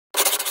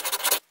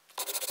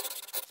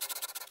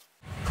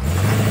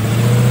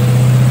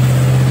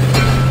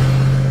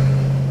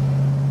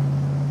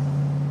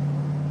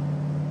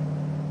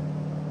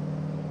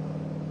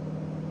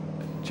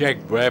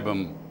Jack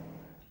Brabham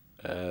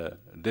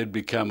did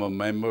become a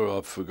member.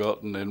 I've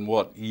forgotten in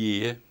what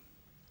year,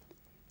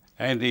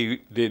 and he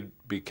did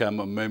become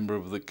a member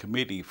of the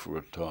committee for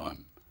a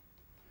time.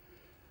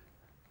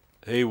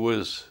 He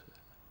was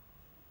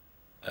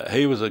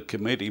a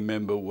committee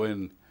member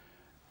when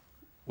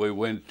we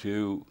went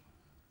to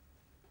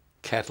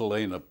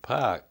Catalina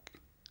Park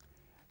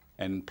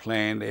and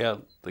planned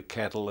out the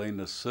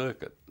Catalina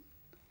circuit.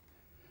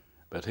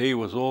 But he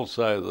was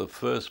also the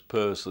first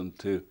person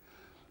to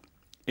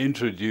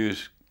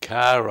introduce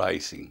car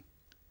racing,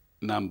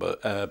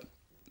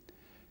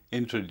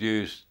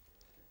 introduced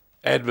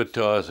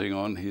advertising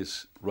on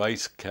his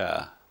race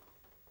car,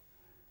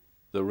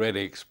 the Red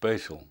X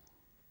Special.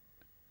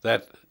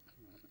 That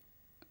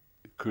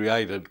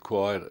created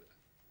quite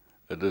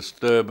a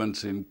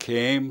disturbance in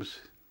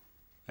CAMS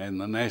and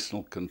the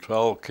National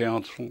Control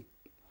Council.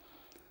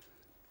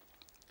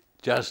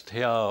 Just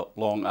how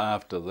long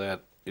after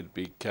that it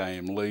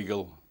became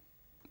legal,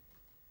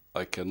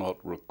 I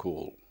cannot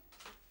recall.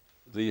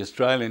 The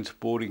Australian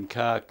Sporting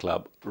Car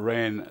Club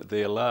ran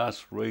their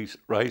last race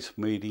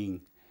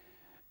meeting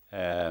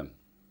at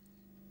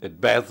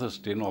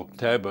Bathurst in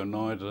October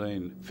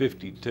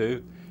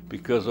 1952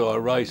 because I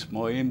raced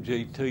my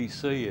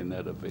MGTC in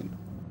that event.